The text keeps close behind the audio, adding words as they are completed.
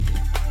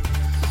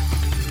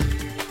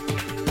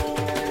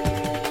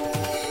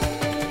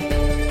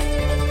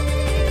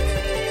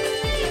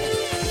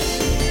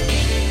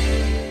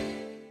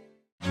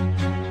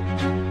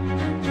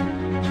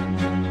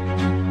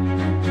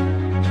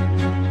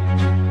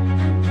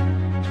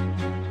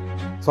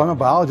So I'm a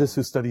biologist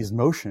who studies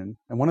motion,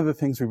 and one of the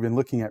things we've been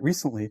looking at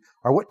recently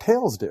are what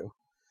tails do.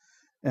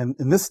 And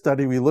in this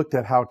study, we looked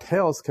at how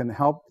tails can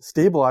help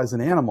stabilize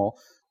an animal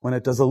when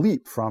it does a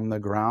leap from the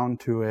ground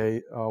to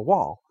a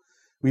wall.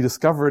 We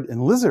discovered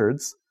in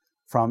lizards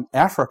from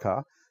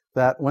Africa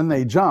that when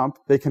they jump,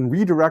 they can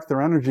redirect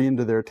their energy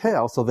into their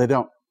tail so they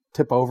don't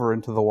tip over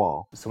into the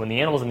wall. So when the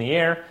animal's in the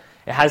air,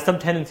 it has some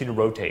tendency to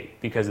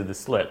rotate because of the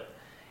slip.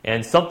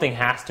 And something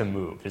has to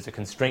move. There's a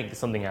constraint that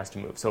something has to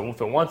move. So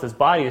if it wants its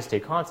body to stay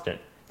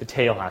constant, the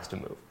tail has to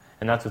move.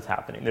 And that's what's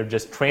happening. They're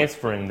just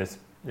transferring this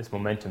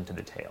momentum to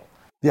the tail.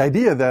 The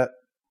idea that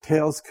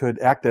tails could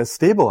act as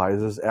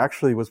stabilizers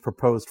actually was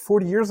proposed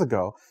 40 years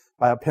ago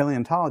by a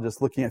paleontologist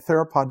looking at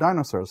theropod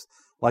dinosaurs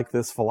like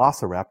this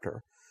velociraptor.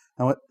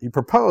 And what he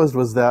proposed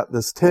was that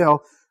this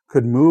tail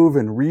could move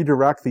and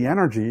redirect the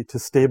energy to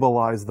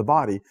stabilize the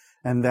body.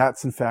 And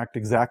that's, in fact,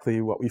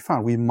 exactly what we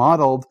found. We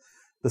modeled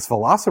this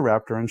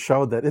velociraptor and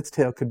showed that its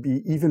tail could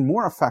be even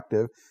more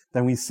effective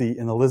than we see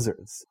in the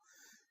lizards.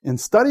 In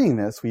studying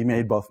this, we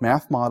made both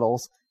math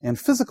models and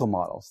physical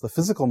models. The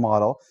physical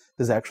model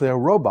is actually a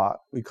robot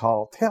we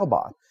call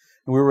Tailbot.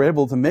 And we were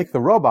able to make the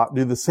robot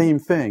do the same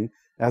thing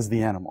as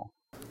the animal.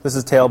 This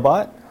is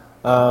Tailbot.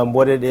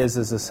 What it is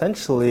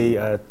essentially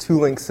a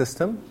two-link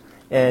system.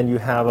 And you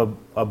have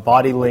a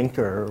body link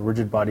or a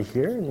rigid body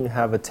here, and you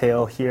have a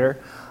tail here.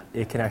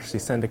 It can actually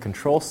send a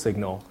control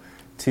signal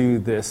to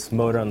this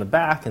motor on the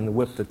back and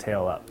whip the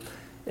tail up.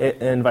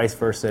 And vice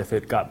versa, if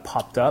it got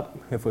popped up,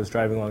 if it was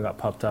driving along and got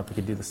popped up, it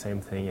could do the same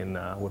thing and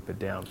whip it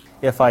down.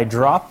 If I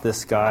drop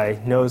this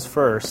guy nose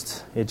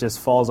first, it just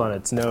falls on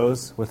its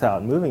nose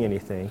without moving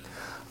anything.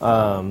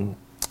 I'm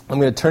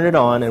going to turn it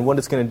on, and what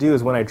it's going to do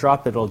is when I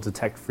drop it, it'll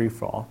detect free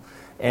fall.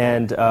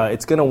 And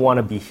it's going to want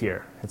to be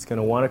here. It's going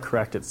to want to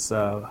correct its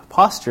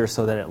posture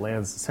so that it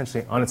lands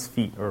essentially on its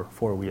feet or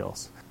four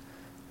wheels.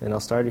 And I'll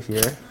start it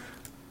here.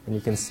 And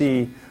you can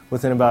see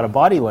within about a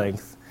body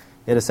length,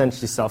 it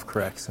essentially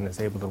self-corrects and is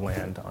able to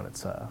land on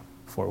its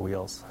four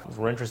wheels.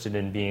 We're interested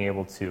in being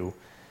able to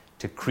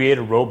create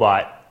a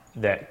robot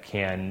that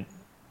can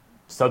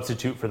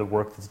substitute for the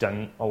work that's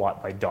done a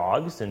lot by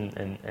dogs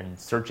and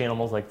search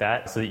animals like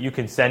that, so that you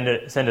can send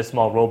a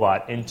small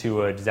robot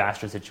into a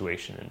disaster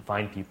situation and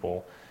find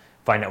people,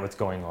 find out what's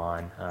going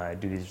on,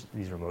 do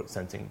these remote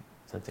sensing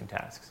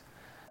tasks.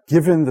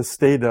 Given the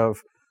state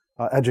of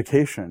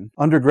education,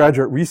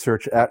 undergraduate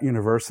research at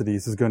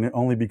universities is going to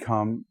only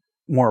become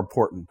more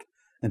important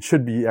and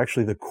should be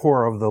actually the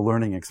core of the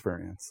learning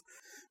experience.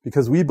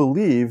 Because we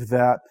believe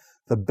that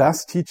the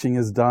best teaching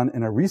is done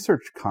in a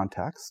research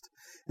context.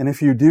 And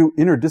if you do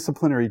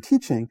interdisciplinary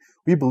teaching,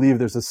 we believe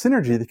there's a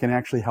synergy that can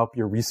actually help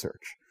your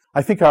research.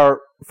 I think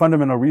our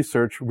fundamental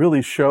research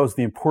really shows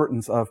the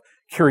importance of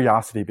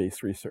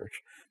curiosity-based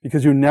research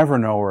because you never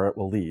know where it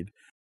will lead.